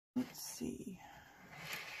Let's see.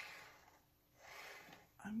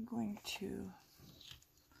 I'm going to,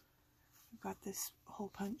 I've got this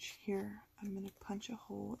hole punch here. I'm going to punch a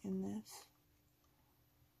hole in this.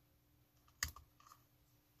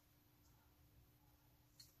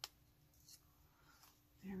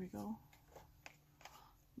 There we go.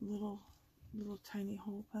 Little tiny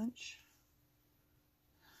hole punch.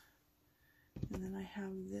 And then I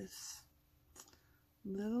have this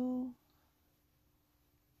little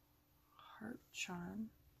heart charm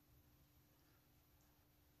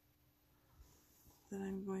that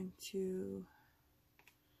I'm going to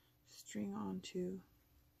string onto.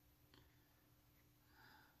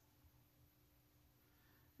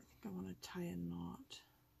 I think I want to tie a knot.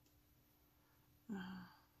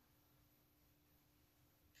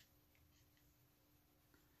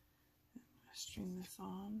 String this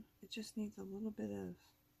on. It just needs a little bit of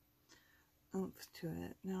oomph to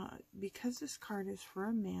it. Now, because this card is for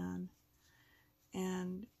a man,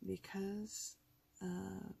 and because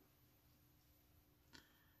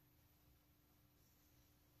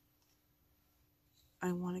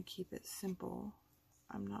I want to keep it simple,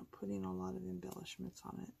 I'm not putting a lot of embellishments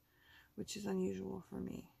on it, which is unusual for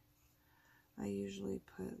me. I usually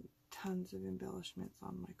put tons of embellishments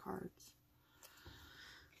on my cards.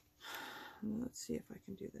 Let's see if I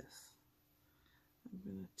can do this. I'm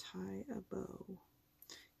going to tie a bow.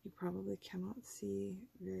 You probably cannot see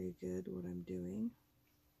very good what I'm doing.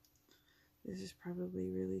 This is probably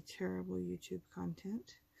really terrible YouTube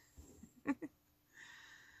content.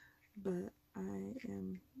 But I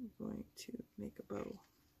am going to make a bow.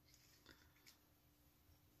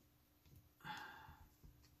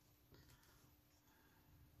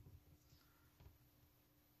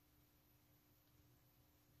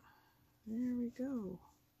 There we go.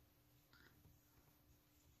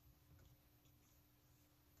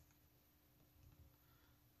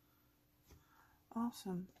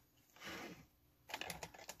 Awesome.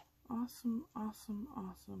 Awesome, awesome,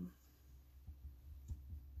 awesome.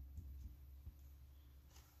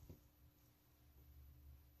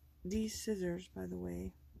 These scissors, by the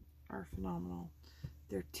way, are phenomenal.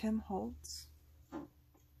 They're Tim Holtz.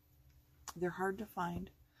 They're hard to find,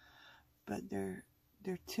 but they're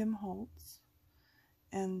Tim Holtz,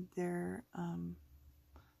 and they're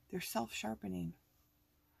self-sharpening.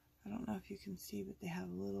 I don't know if you can see, but they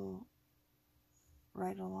have little,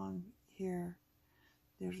 right along here,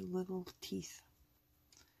 there's little teeth,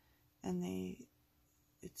 and they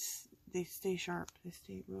stay sharp. They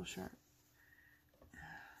stay real sharp.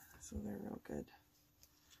 So they're real good.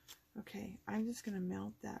 Okay, I'm just going to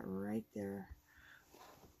mount that right there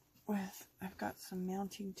with, I've got some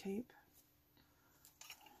mounting tape.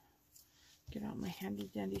 Get out my handy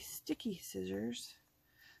dandy sticky scissors.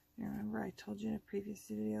 And remember, I told you in a previous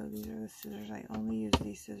video, these are the scissors. I only use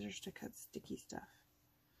these scissors to cut sticky stuff.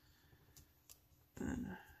 And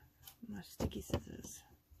my sticky scissors.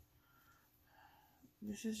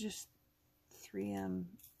 This is just 3M.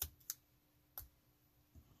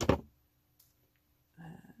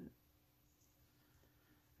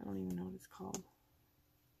 I don't even know what it's called.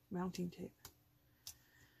 Mounting tape.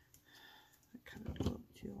 I cut it a little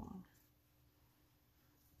too long.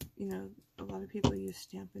 You know, a lot of people use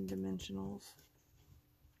Stampin' Dimensionals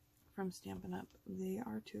from Stampin' Up. They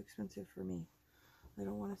are too expensive for me. I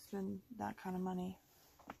don't want to spend that kind of money.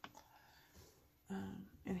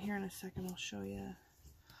 And here in a second I'll show you.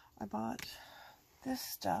 I bought this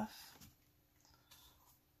stuff.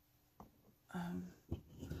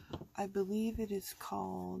 I believe it is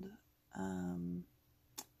called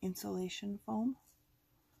insulation foam.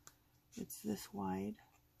 It's this wide.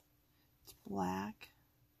 It's black.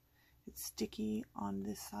 It's sticky on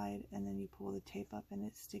this side, and then you pull the tape up and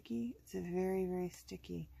it's sticky. It's a very, very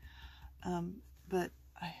sticky. But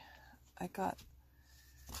I got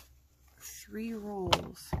 3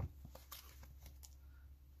 rolls.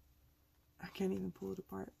 I can't even pull it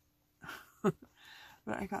apart.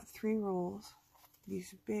 But I got 3 rolls.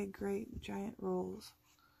 These big, great, giant rolls.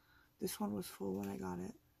 This one was full when I got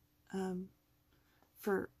it.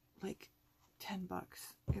 For like $10.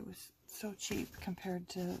 It was so cheap compared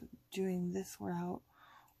to doing this route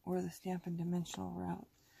or the Stampin' Dimensional route.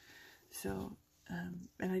 So,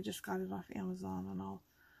 and I just got it off Amazon, and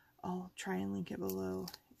I'll try and link it below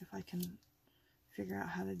if I can figure out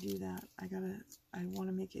how to do that. I want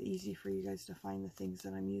to make it easy for you guys to find the things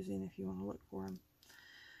that I'm using if you want to look for them.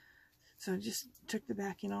 So I just took the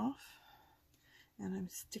backing off, and I'm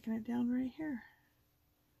sticking it down right here.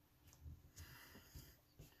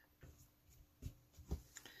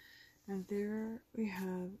 And there we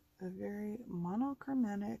have a very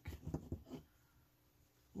monochromatic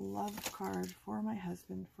love card for my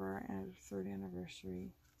husband for our 3rd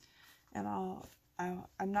anniversary. And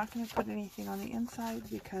I'm not going to put anything on the inside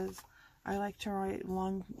because I like to write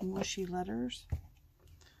long, mushy letters.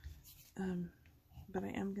 But I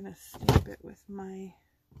am going to stamp it with my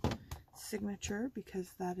signature because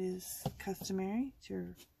that is customary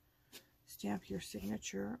to stamp your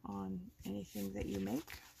signature on anything that you make.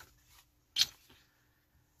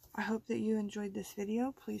 I hope that you enjoyed this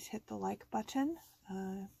video. Please hit the like button.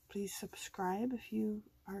 Please subscribe if you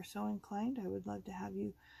are so inclined. I would love to have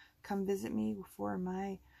you come visit me for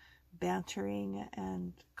my bantering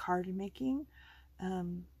and card making.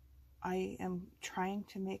 I am trying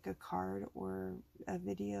to make a card or a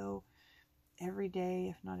video every day,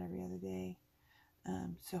 if not every other day.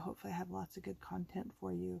 So hopefully I have lots of good content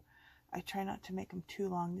for you. I try not to make them too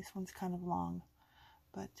long. This one's kind of long,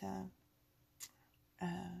 but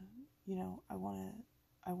you know, I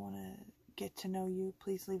want to get to know you.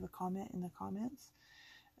 Please leave a comment in the comments.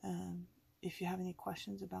 If you have any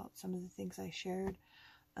questions about some of the things I shared,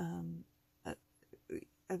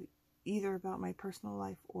 either about my personal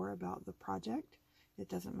life or about the project, it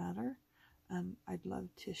doesn't matter. I'd love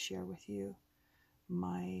to share with you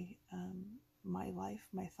my my life,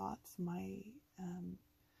 my thoughts, my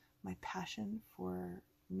passion for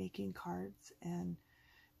making cards and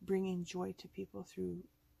bringing joy to people through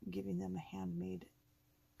giving them a handmade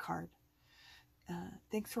card.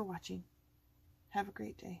 Thanks for watching. Have a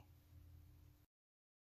great day.